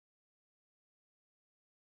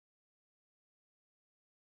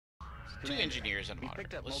Two engineers and a We monitor.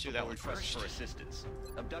 picked up Let's do multiple that one requests first. for assistance.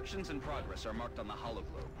 Abductions in progress are marked on the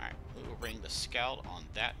hologlobe. Alright, we will bring the scout on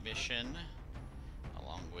that mission,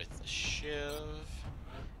 along with the Shiv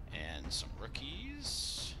and some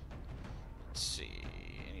rookies. Let's see,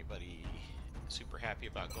 anybody super happy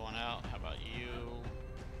about going out? How about you?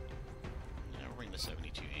 Yeah, we'll bring the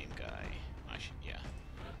 72 aim guy. I should, yeah.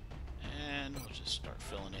 And we'll just start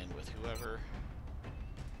filling in with whoever.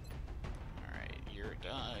 Alright, you're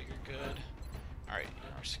done, you're good. Alright,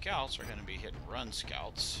 our scouts are going to be hit and run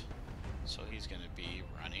scouts. So he's going to be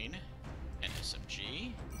running an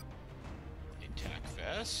SMG, a tac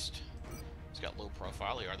vest. He's got low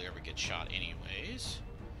profile, he hardly ever gets shot anyways.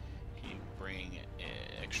 He bring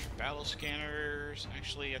extra battle scanners.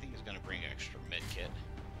 Actually, I think he's going to bring extra med kit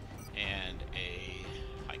and a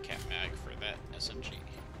high cap mag for that SMG.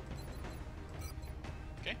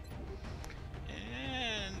 Okay.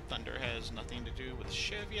 And Thunder has nothing to do with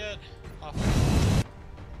Shiv yet. Off.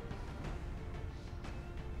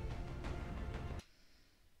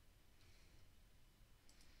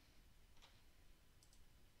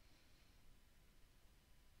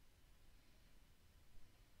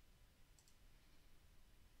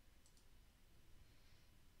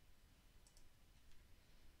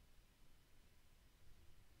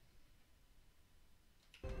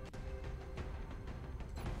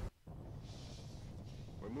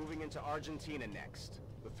 Moving into Argentina next.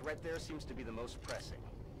 The threat there seems to be the most pressing.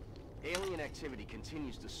 Alien activity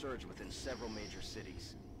continues to surge within several major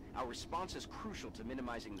cities. Our response is crucial to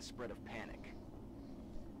minimizing the spread of panic.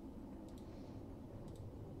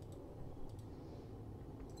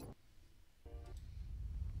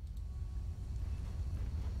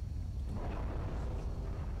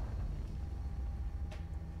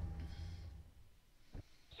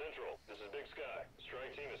 Central, this is Big Sky.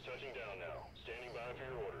 Strike team is touching down now. Standing by for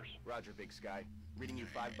your orders. Roger, Big Sky. Reading you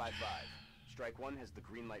 5 by 5. Strike 1 has the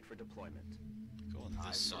green light for deployment. Go on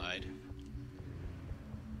this side.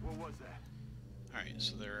 What was that? Alright,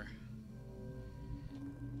 so they're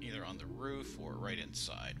either on the roof or right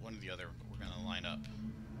inside. One or the other, we're going to line up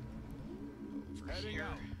over here.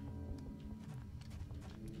 Out.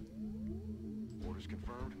 Orders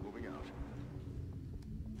confirmed. Moving out.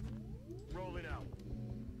 Rolling out.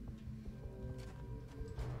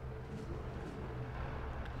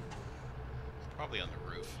 Probably on the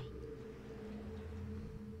roof.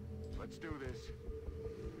 Let's do this.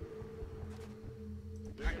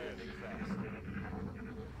 They're heading fast.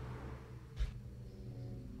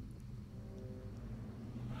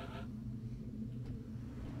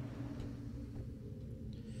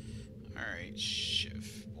 Alright,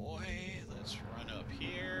 Shift boy, let's run up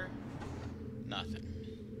here. Nothing.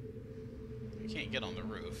 We can't get on the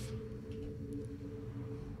roof.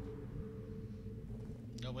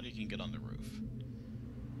 Nobody can get on the roof.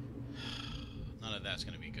 None of that's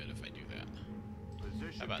going to be good if I do that.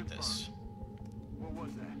 Position How about confirmed. this? What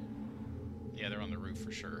was that? Yeah, they're on the roof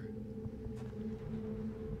for sure.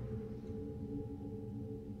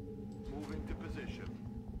 Moving to position.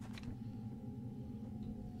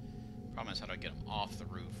 Problem is, how do I get them off the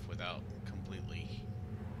roof without completely...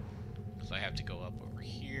 Because I have to go up over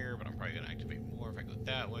here, but I'm probably going to activate more if I go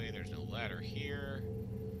that way. There's no ladder here.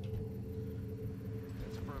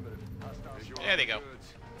 That's affirmative. Hostile. There they go.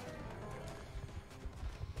 Goods.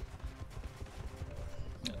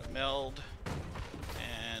 Got a meld.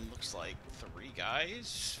 And looks like 3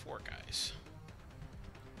 guys, 4 guys.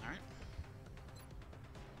 Alright.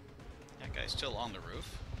 That guy's still on the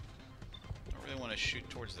roof. Don't really want to shoot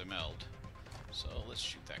towards the meld. So let's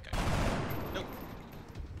shoot that guy. Nope.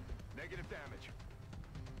 Negative damage.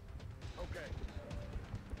 Okay.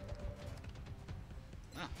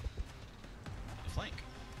 Oh. Flank.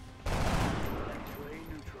 Way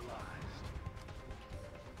neutralized.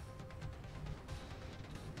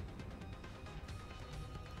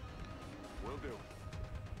 Will do.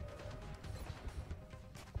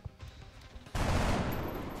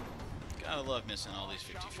 Gotta love missing all these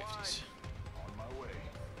 50-50s. On my way.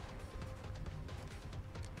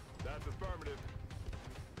 That's affirmative.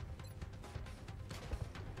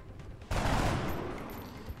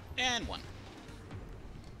 And 1.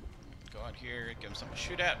 Go out here, give him something to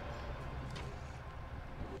shoot at.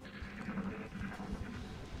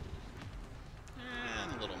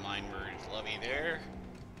 And a little mine bird lovey there.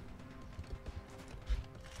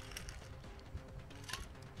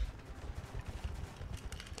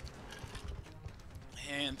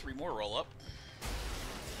 And 3 more roll up.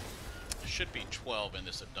 Should be 12 in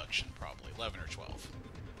this abduction, probably 11 or 12.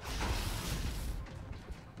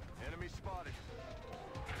 Enemy spotted.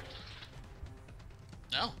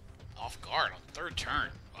 No, off guard on 3rd turn.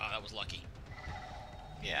 Wow, that was lucky.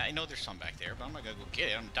 Yeah, I know there's some back there, but I'm not gonna go get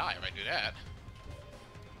it. I'm gonna die if I do that.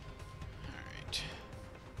 Alright.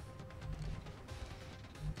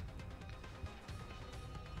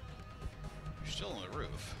 You're still on the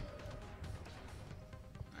roof.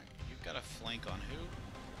 Alright, you've got a flank on who?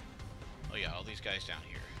 Oh yeah, all these guys down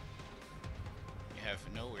here. You have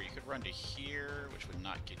nowhere. You could run to here, which would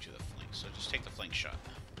not get you the flank. So just take the flank shot.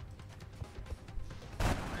 Got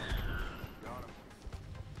him.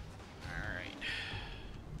 Alright.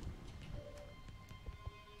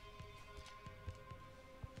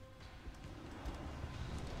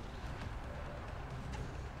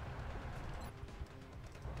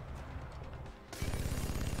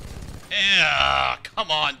 Yeah,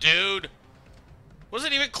 come on, dude.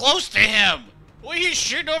 Wasn't even close to him. What are you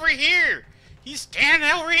shooting over here? He's standing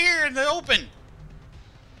over here in the open.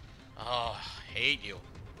 Oh, I hate you.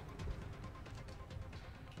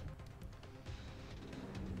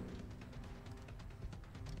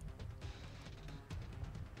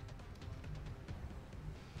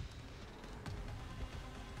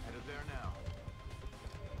 Headed there now.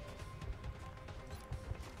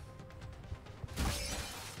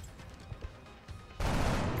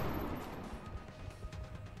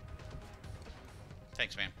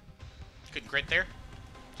 Thanks, man. Couldn't crit there?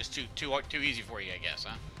 Just too easy for you, I guess,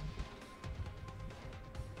 huh?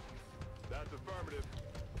 That's affirmative.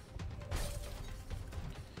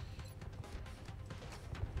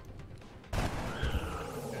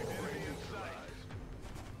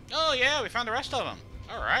 Oh yeah, we found the rest of them.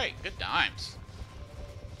 All right, good times.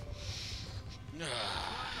 All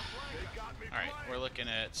right, we're looking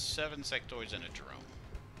at 7 sectoids and a drone.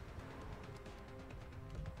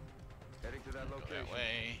 Heading to that Go location. that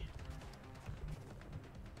way.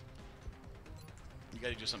 You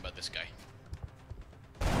gotta do something about this guy.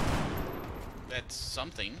 That's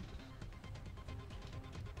something.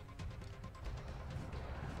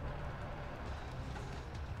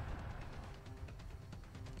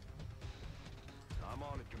 I'm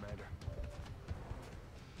on it, Commander.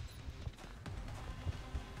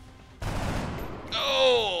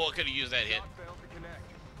 Oh, I could have used that hit. Shot failed to connect.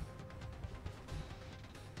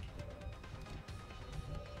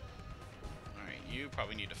 Alright, you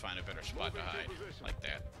probably need to find a better spot to hide. Like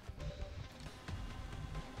that.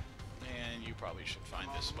 And you probably should find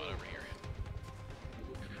this spot over here.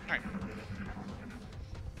 Alright.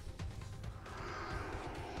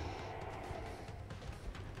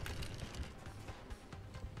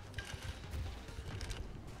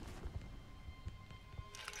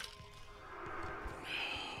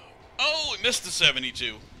 Oh, we missed the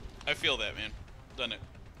 72. I feel that, man. Done it.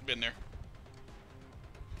 Been there.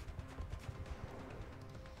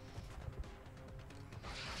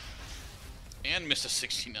 And missed a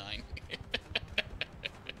 69.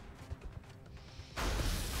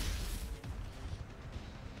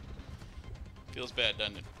 Feels bad,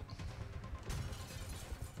 doesn't it?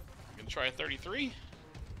 Gonna try a 33?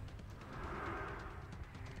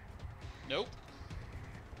 Nope.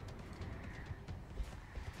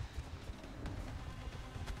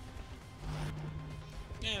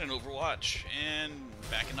 And an Overwatch. And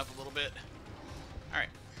backing up a little bit. Alright.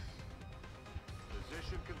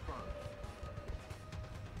 Position confirmed.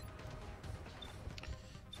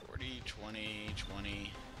 40, 20,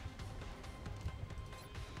 20.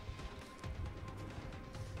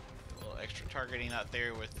 A little extra targeting out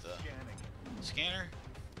there with the Scanning. scanner.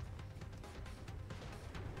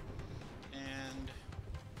 And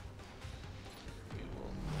we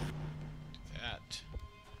will do that.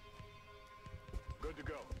 Good to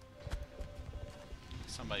go.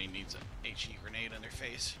 Somebody needs an HE grenade on their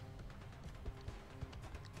face.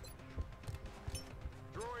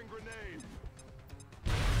 Throwing grenade.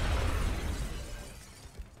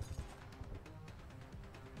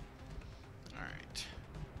 Alright.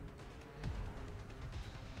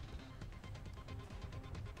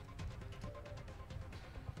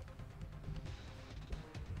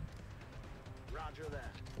 Roger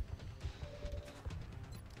that.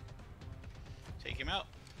 Take him out.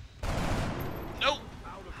 Nope.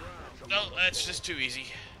 Out of round. No, that's just too easy.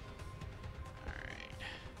 Alright.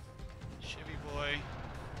 Chevy boy.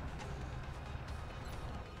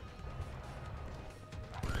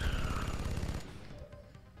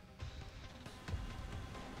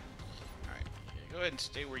 Alright. Go ahead and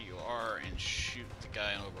stay where you are and shoot the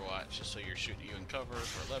guy in Overwatch, just so you're shooting you in cover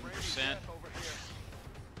for 11%. Over here.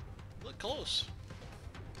 Look close.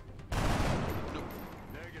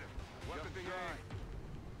 Negative. Weapon behind.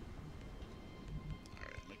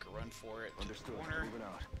 Alright, make a run for it. Understood. To the corner. Moving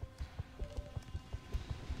out.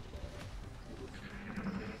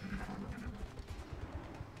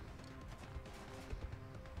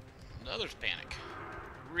 The others panic.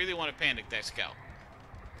 really want to panic that scout.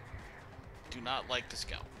 Do not like the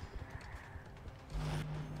scout.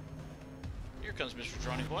 Here comes Mr.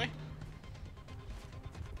 Drony Boy.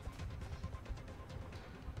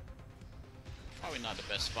 Probably not the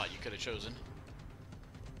best spot you could have chosen.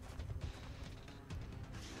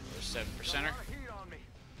 There's 7%er.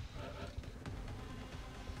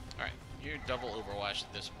 Alright, you're double overwatched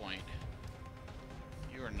at this point.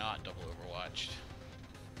 You are not double overwatched.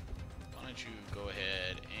 Why don't you go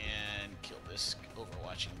ahead and kill this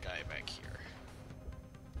overwatching guy back here.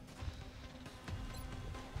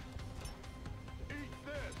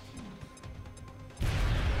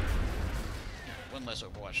 One less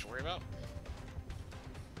overwatch to worry about.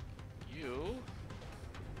 You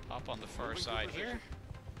pop on the far side here.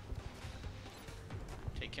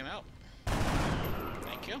 Take him out.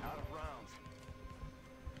 Thank you.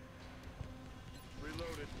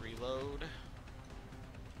 Reloaded. Reload.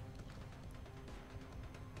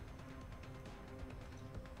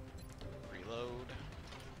 Reload.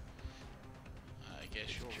 I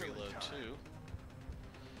guess you'll reload too.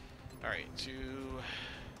 Alright,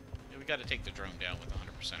 we gotta take the drone down with the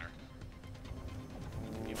 100%er.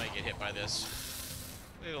 He might get hit by this.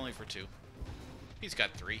 But only for 2. He's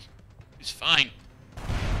got 3. He's fine.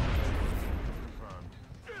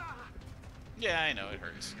 Yeah, I know, it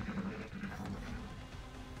hurts.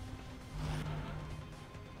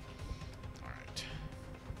 Alright.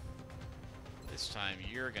 This time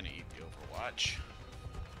you're gonna eat the Overwatch.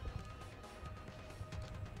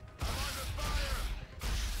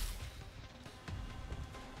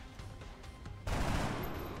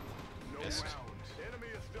 Missed. Enemy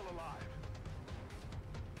is still alive.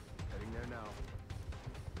 Heading there now.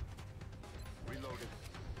 Reloaded.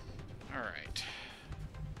 Alright.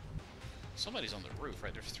 Somebody's on the roof,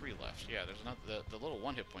 right? There's 3 left. Yeah, there's not the little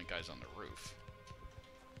 1 hit point guy's on the roof.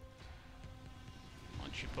 Why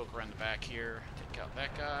don't you poke around the back here, take out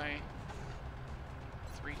that guy.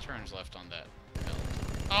 3 turns left on that build.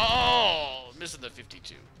 Oh! Missing the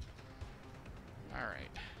 52.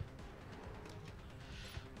 Alright.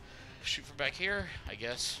 Shoot from back here, I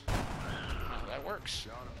guess. Oh, that works.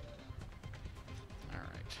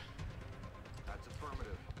 Alright. That's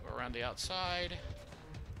affirmative. Go around the outside.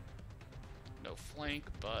 No flank,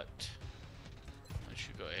 but why don't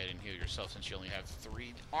you go ahead and heal yourself since you only have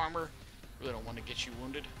 3 armor. Really don't want to get you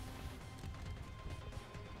wounded.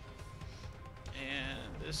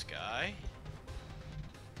 And this guy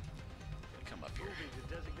gonna come up here. Moving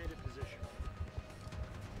to designated position.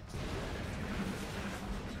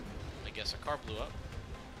 I guess a car blew up.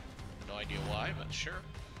 No idea why, but sure.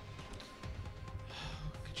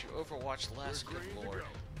 Could you overwatch less? Good lord.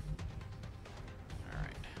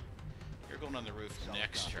 Alright. You're going on the roof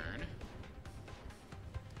next turn.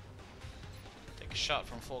 Take a shot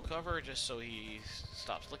from full cover just so he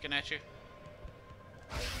stops looking at you.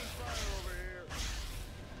 Fire over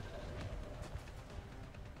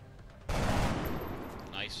here.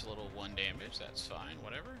 Nice little 1 damage, that's fine,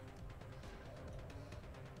 whatever.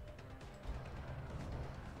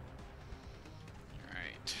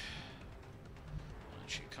 Alright. Why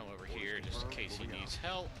don't you come over here just in case he needs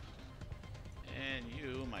help. And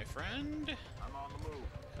you, my friend, I'm on the move.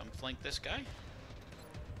 come flank this guy.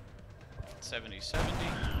 70-70.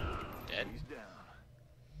 Dead. He's down.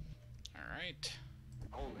 Alright.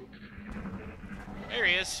 Holding. There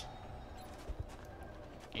he is.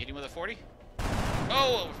 You hit him with a 40?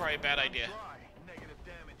 Oh, probably a bad idea. Try. Negative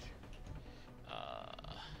damage. How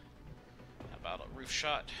about a roof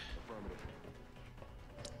shot? Affirmative.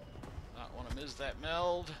 Not want to miss that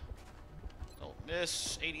meld. Don't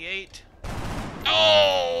miss. 88.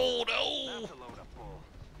 Oh, no! That's a load of bull.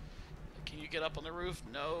 Can you get up on the roof?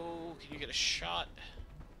 No. Can you get a shot?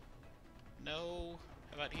 No.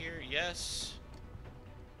 How about here? Yes.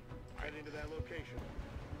 Heading to that location.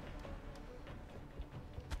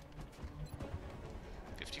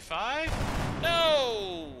 55?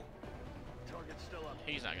 No! Target's still up.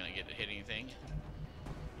 He's not going to get to hit anything.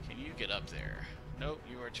 Can you get up there? Nope,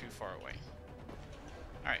 you are too far away.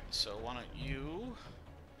 Alright, so why don't you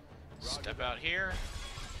step out here,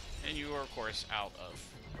 and you are, of course, out of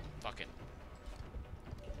fucking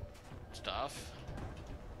stuff.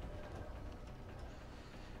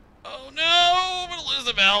 Oh no! I'm gonna lose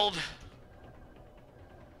the meld! Is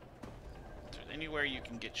there anywhere you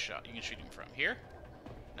can get shot? You can shoot him from here?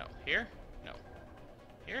 No. Here? No.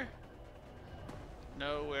 Here?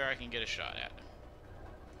 Nowhere I can get a shot at.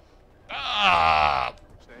 Ah!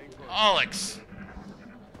 Staying close. Alex!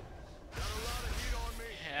 Got a lot of heat on me.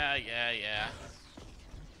 Yeah.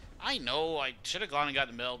 I know, I should have gone and got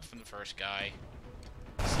the meld from the first guy.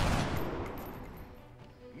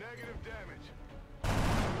 Negative damage.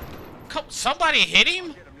 Somebody hit him?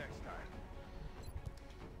 Get him next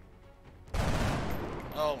time.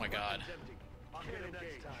 Oh my god. Empty. I'll get him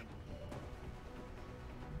next time.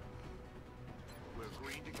 We're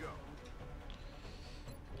green to go.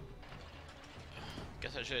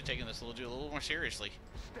 Guess I should have taken this little dude a little more seriously.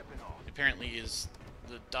 Stepping off. Apparently is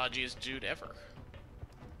the dodgiest dude ever.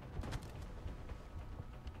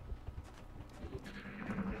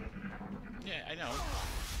 Yeah, I know.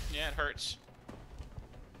 Yeah, it hurts.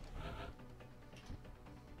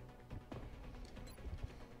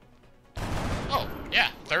 Oh,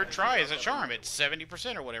 yeah, third try is a charm. It's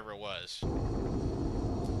 70% or whatever it was.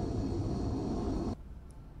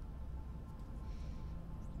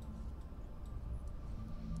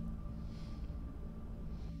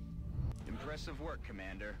 Impressive work,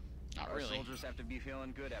 Commander. Not Our really. soldiers have to be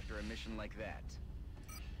feeling good after a mission like that.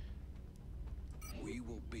 We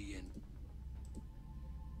will be in.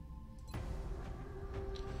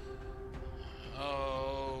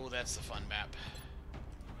 Oh, that's the fun map.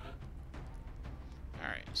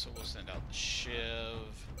 Alright, so we'll send out the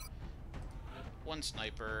Shiv, one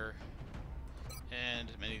sniper, and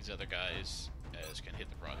as many of these other guys as can hit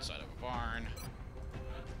the broadside of a barn.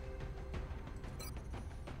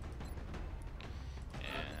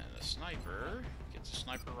 And the sniper gets a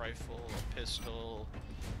sniper rifle, a pistol,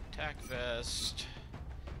 tac vest,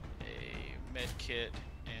 a med kit,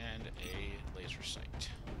 and a laser sight.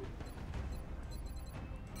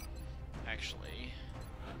 Actually,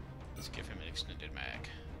 let's give him an extended mag.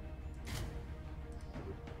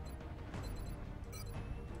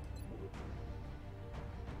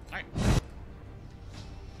 Alright.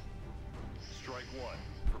 Strike one.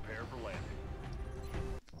 Prepare for landing.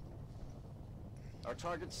 Our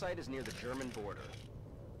target site is near the German border.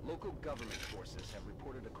 Local government forces have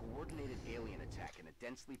reported a coordinated alien attack in a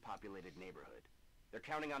densely populated neighborhood. They're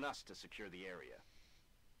counting on us to secure the area.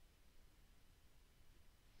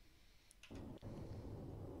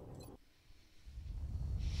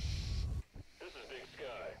 This is Big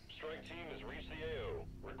Sky. Strike team has reached the AO.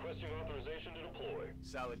 Requesting authorization to deploy.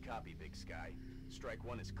 Solid copy, Big Sky. Strike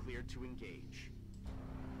one is cleared to engage.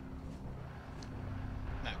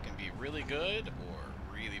 That can be really good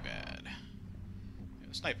or really bad.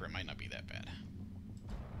 The sniper might not be that bad.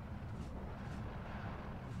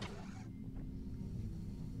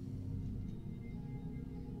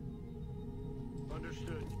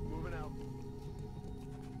 Understood. Moving out.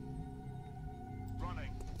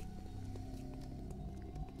 Running.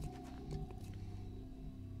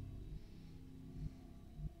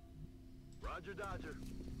 Roger, Dodger.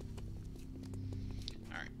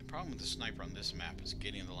 Alright, the problem with the sniper on this map is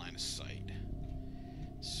getting the line of sight.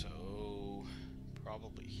 So,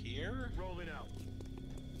 probably here? Rolling out.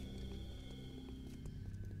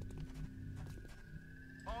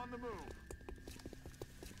 On the move.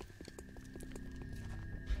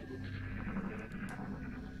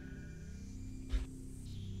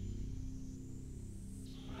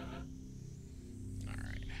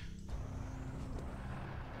 Alright.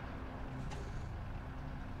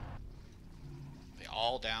 They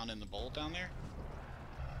all down in the bowl down there?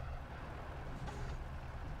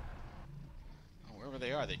 Oh, wherever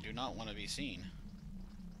they are, they do not want to be seen.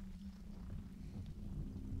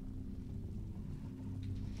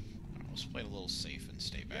 Alright, let's play it a little safe and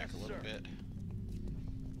stay back a little bit.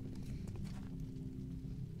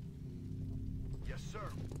 Yes, sir.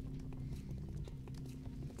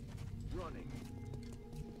 Running.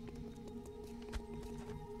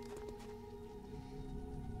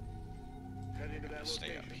 Heading to that Stay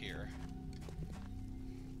location. up here.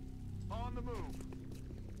 On the move.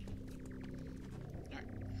 Alright.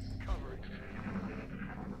 Covering.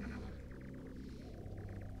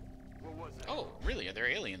 What was it? Oh, really? Are there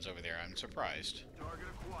aliens over there? I'm surprised. Target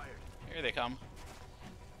acquired. Here they come.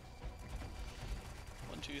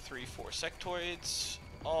 1, 2, 3, 4 sectoids,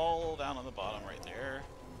 all down on the bottom right there.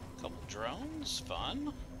 A couple drones,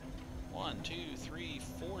 fun. 1, 2, 3,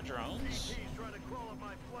 4 drones. PT's trying to crawl up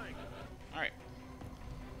my flank. Alright.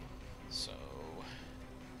 So...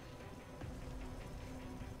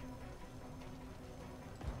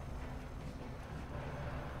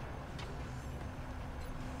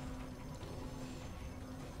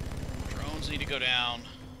 drones need to go down.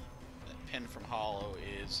 That pin from Hollow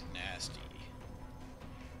is nasty.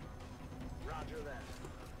 Roger that.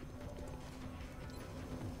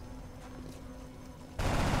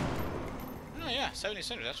 Oh yeah, 70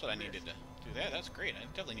 center, that's what I needed to do that. That's great. I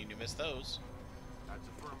definitely need to miss those. That's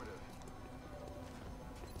affirmative.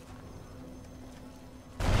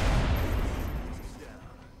 Down.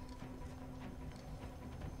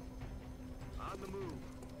 On the move.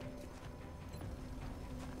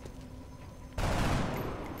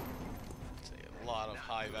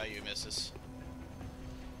 high value misses.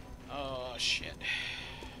 Oh, shit.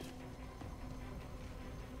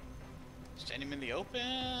 Stand him in the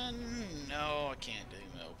open? No, I can't do him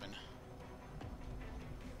in the open.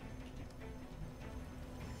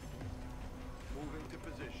 Moving to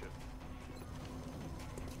position.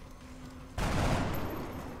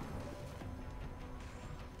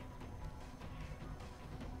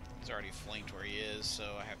 He's already flanked where he is, so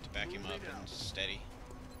I have to back him up and steady.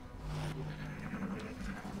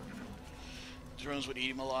 Drones would eat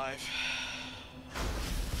him alive.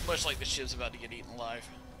 Much like the ship's about to get eaten alive.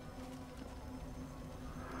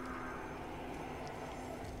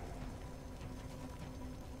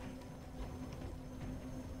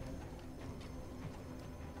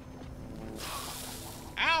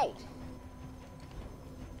 Ow!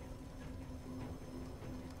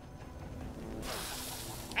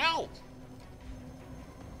 Ow!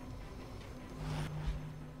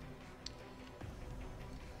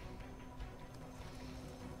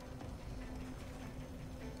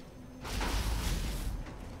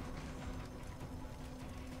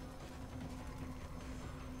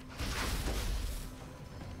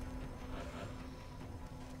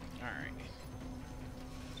 Alright.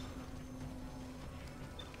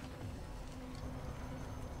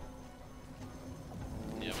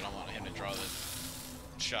 Yeah, but I want him to draw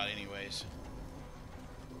the shot anyways.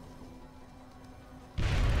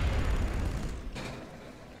 Alright.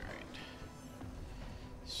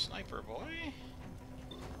 Sniper boy.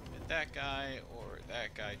 Hit that guy or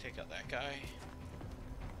that guy. Take out that guy.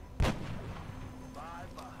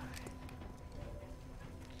 Bye-bye.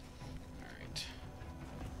 Alright.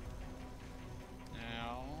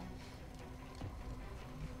 Now.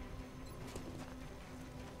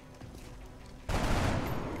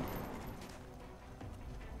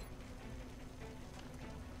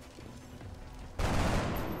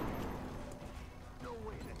 No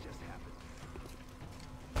way that just happened.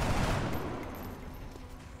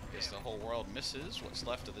 Guess the whole world misses what's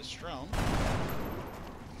left of this drone.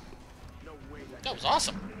 No way That was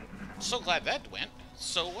awesome. So glad that went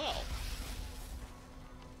so well.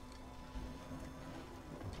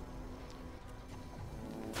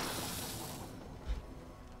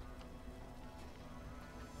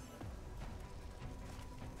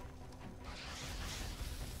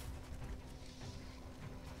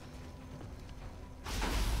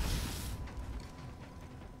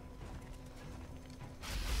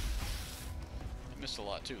 I missed a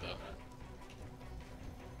lot too, though.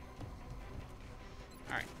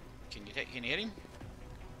 All right, can you hit him?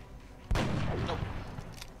 Nope.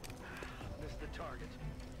 missed the target.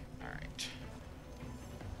 All right.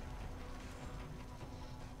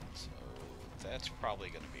 So that's probably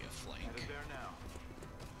going to be a flank. Headed there now.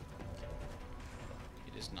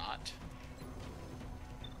 It is not.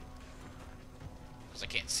 Because I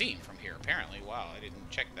can't see him from here, apparently. Wow, I didn't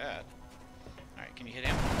check that. Alright, can you hit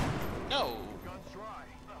him? No! Gun's dry.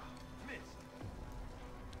 Missed.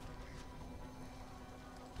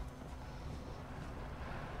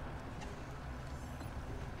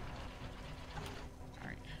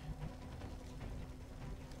 Alright.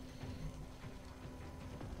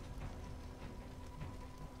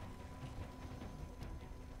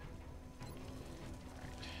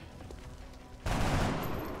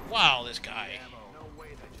 Wow, this guy. No way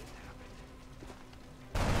that just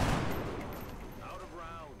happened. Out of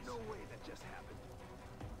rounds. No way that just happened.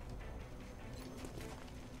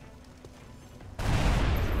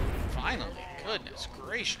 Finally, goodness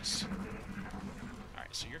gracious.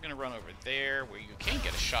 Alright, so you're gonna run over there where you can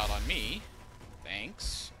get a shot on me.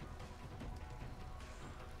 Thanks.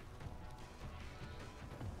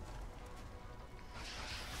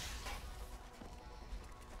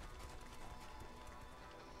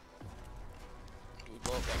 Do we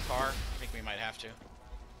blow up that car? I think we might have to.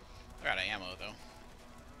 We're out of ammo though.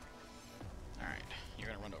 Alright, you're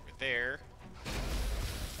gonna run over there.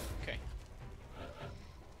 Okay.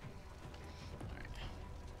 Alright.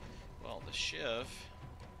 Well, the Shiv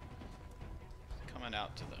coming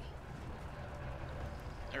out to the...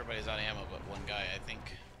 Everybody's out of ammo but one guy, I think.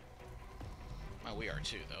 Well, we are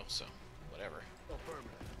too, though, so whatever.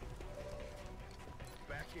 Affirmative.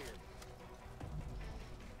 Back in.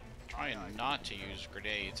 Trying not to use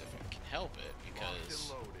grenades if I can help it, Locked and because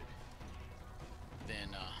loaded. then,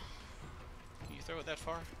 can you throw it that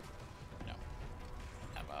far? No.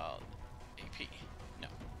 How about AP? No.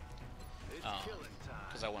 It's killing time.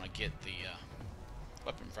 Because I want to get the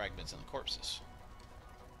weapon fragments and the corpses.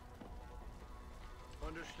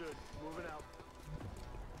 Understood. Moving out.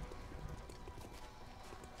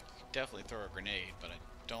 Definitely throw a grenade, but I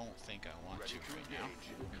don't think I want Ready to to right now.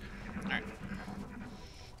 engage. Alright.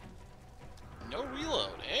 No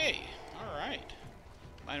reload. Hey, alright.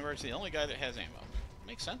 Minebird's the only guy that has ammo.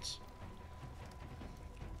 Makes sense.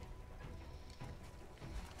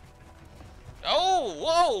 Oh,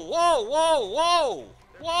 whoa, whoa, whoa, whoa,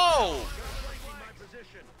 whoa!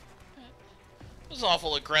 That was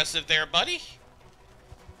awful aggressive there, buddy.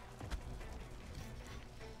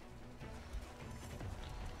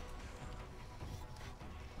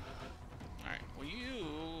 Alright, well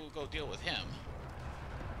you go deal with him.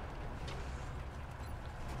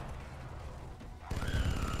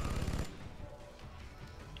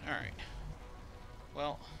 Alright.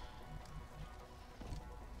 Well...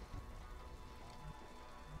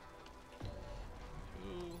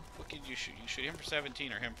 what did you shoot? You shoot him for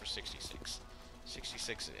 17 or him for 66?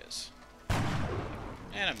 66 it is.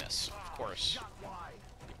 And a miss, of course.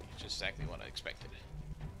 Just exactly what I expected.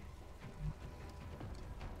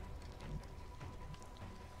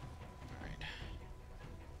 Alright.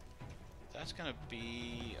 That's gonna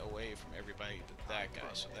be away from everybody but that guy,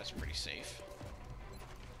 so that's pretty safe.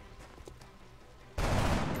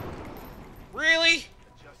 Really?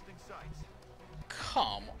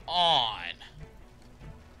 Come on.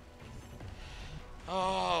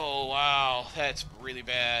 Oh, wow. That's really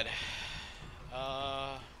bad.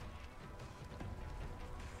 I'm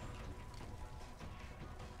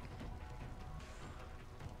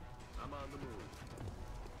on the move.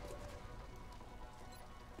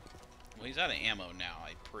 Well, he's out of ammo now,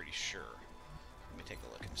 I'm pretty sure. Let me take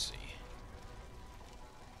a look and see.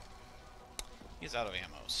 He's out of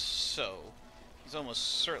ammo, so he's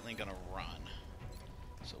almost certainly going to run.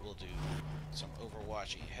 So we'll do some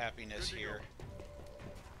Overwatchy happiness here.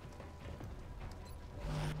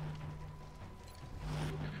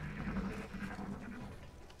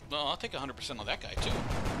 Well, I'll take 100% on that guy, too.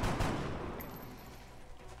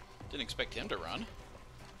 Didn't expect him to run.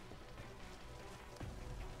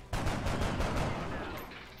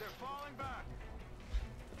 They're falling back.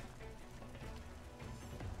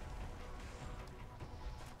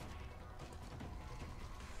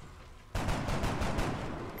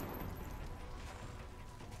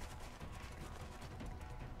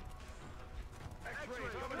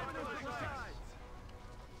 X-rays coming in from the sides.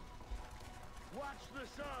 Watch the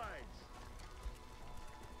sides.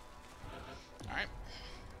 Alright.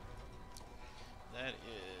 That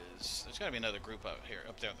is... There's got to be another group up here,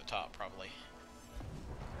 up there at the top, probably.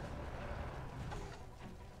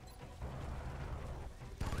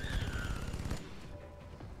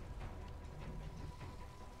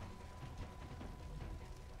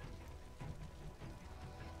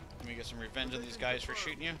 Let me get some revenge on these guys for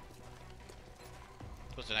shooting you.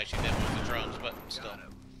 Wasn't actually them with the drones, but still.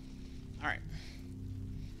 Alright.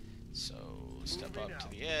 So, step up to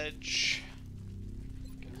the edge.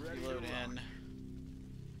 Get a reload in.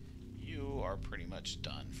 You are pretty much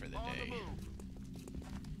done for the day.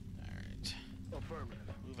 Alright.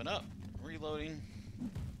 Moving up. Reloading.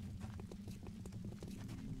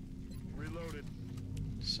 Reloaded.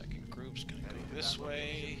 Second group's gonna go this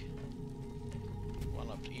way. One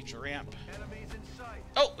up to each ramp. Enemies in sight.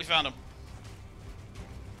 Oh, we found him.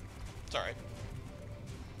 It's alright.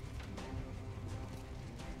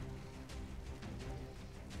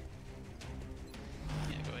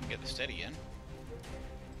 Yeah, go ahead and get the steady in.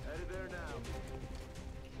 Headed there now.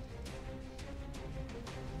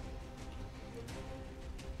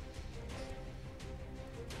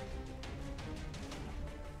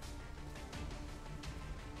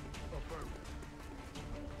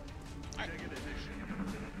 Alright.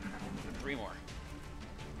 3 more.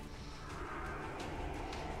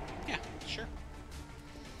 Yeah, sure.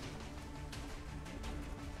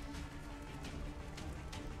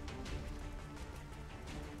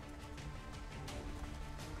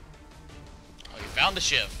 Oh, you found the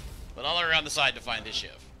shiv. But all around the side to find this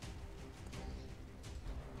shiv.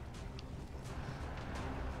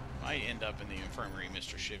 Might end up in the infirmary,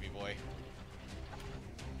 Mr. Shivy boy.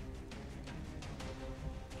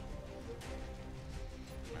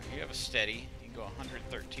 Alright, you have a steady. You can go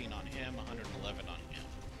 113 on him, 111 on him.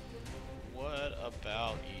 What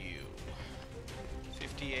about you?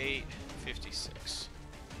 58, 56.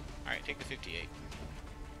 Alright, take the 58.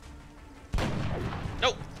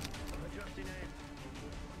 Nope! Adjusting aim.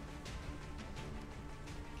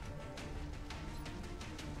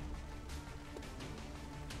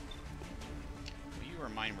 Well, you were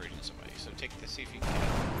mind reading somebody, so take this, see if you can get it.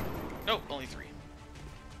 Nope, only 3.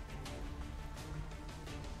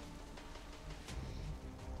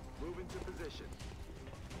 Move into position.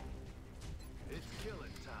 It's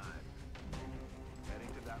killing time. Heading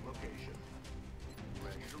to that location.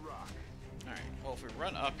 Ready to rock. Alright, well if we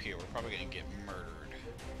run up here, we're probably going to get murdered.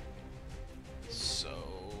 So,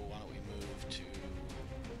 why don't we move to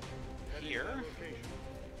here.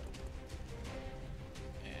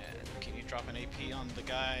 And can you drop an AP on the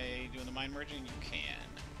guy doing the mine merging? You can.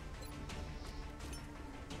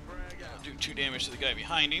 I'll do 2 damage to the guy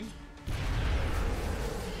behind him.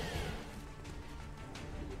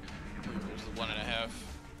 There's the 1.5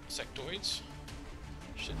 sectoids.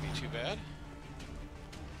 Shouldn't be too bad.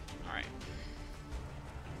 Alright.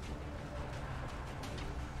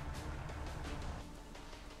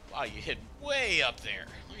 Wow, you hit way up there.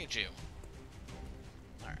 Look at you.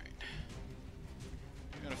 Alright.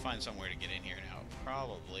 I'm gonna find somewhere to get in here now.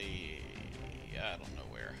 Probably... I don't know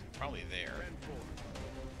where. Probably there.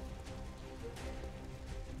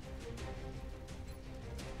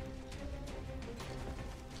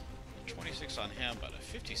 26 on him, but a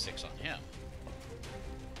 56 on him.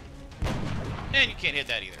 And you can't hit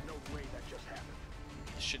that either.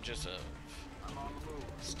 Should just have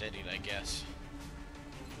steadied, I guess.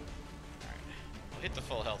 Alright. We'll hit the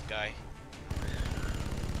full health guy.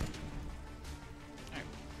 Alright.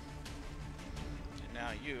 And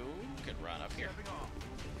now you can run up here.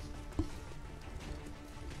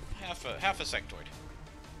 Half a sectoid.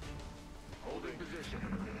 Holding position.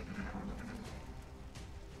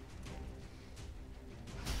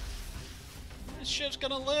 This ship's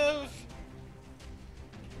gonna live!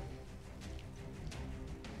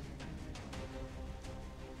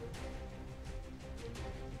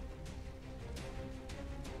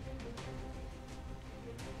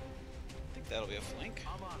 I think that'll be a flank.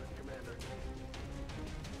 I'm on it, Commander.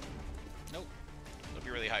 Nope. It'll be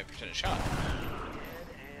a really high percentage shot.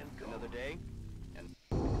 Another day.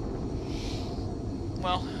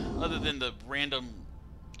 Well, other than the random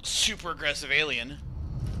super aggressive alien.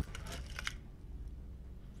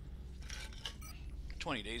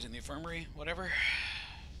 20 days in the infirmary, whatever.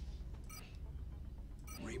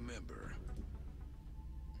 Remember.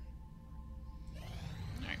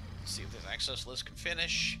 Alright, let's see if this access list can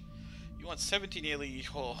finish. You want 17 alien.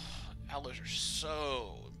 Oh, alloys are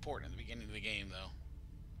so important in the beginning of the game, though.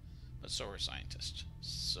 But so are scientists.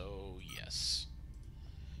 So, yes.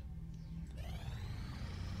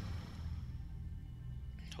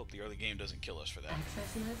 Hope the early game doesn't kill us for that.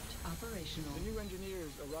 Access lift operational. The new engineers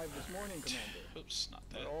arrived this morning, Commander. Oops, not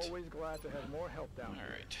that. We're always glad to have more help down here.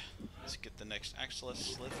 Alright, let's get the next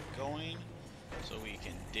access lift going so we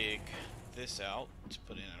can dig this out to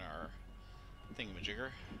put in our thingamajigger.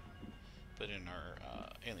 Put in our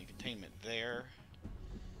alien containment there.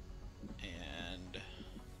 And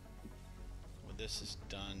when this is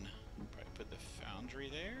done, probably put the foundry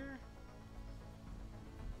there.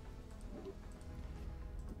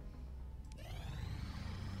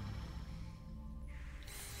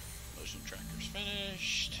 Motion tracker's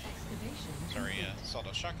finished. Excavation. Sorry,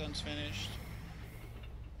 sawdust shotgun's finished.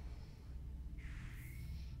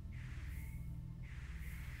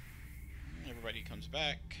 Everybody comes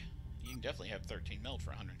back. You can definitely have 13 meld for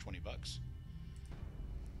 120 bucks.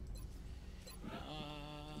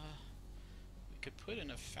 We could put in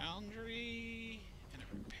a foundry and a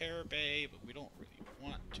repair bay, but we don't really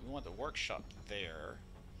want to. We want the workshop there.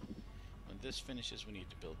 When this finishes, we need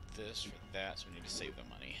to build this for that, so we need to save the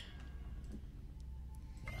money.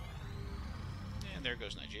 And there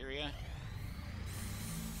goes Nigeria.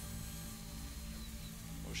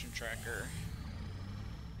 Motion tracker.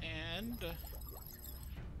 And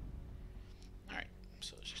alright,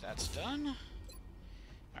 so that's done.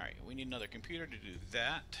 Alright, we need another computer to do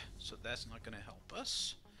that, so that's not going to help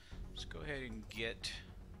us. Let's go ahead and get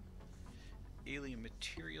alien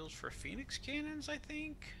materials for Phoenix cannons, I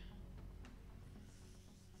think.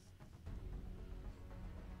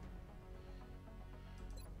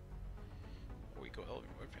 Or we go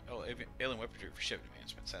alien weaponry for ship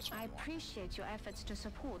advancements. That's what I we want. appreciate your efforts to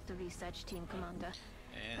support the research team, Commander.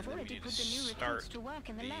 And I've then we already need put to the new start recruits to work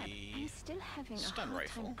in the lab. I'm still having a stun hard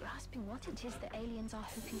rifle. time grasping what it is the aliens are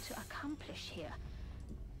hoping to accomplish here.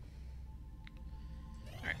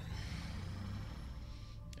 Alright.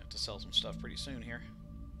 Have to sell some stuff pretty soon here.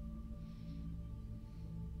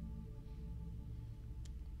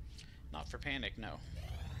 Not for panic, no.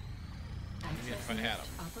 Maybe if I had Access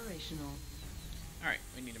them. lift operational. Alright,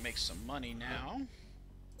 we need to make some money now.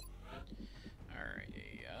 Alright,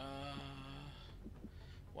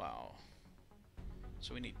 wow.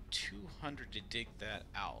 So we need 200 to dig that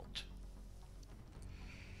out.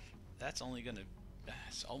 That's only gonna...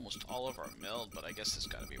 It's almost all of our meld, but I guess it's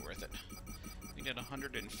gotta be worth it. We need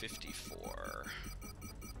 154.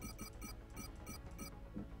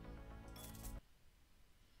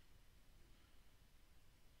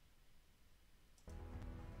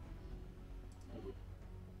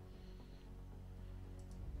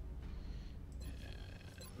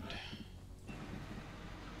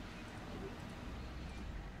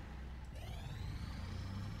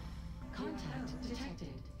 Contact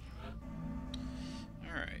detected.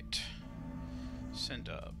 Alright. Send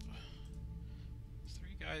up. 3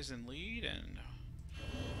 guys in lead and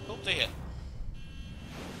hope they hit.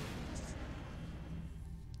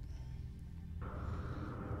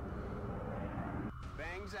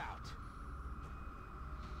 Bangs out.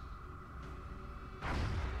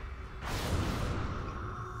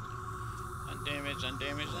 Undamaged,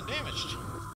 undamaged, undamaged.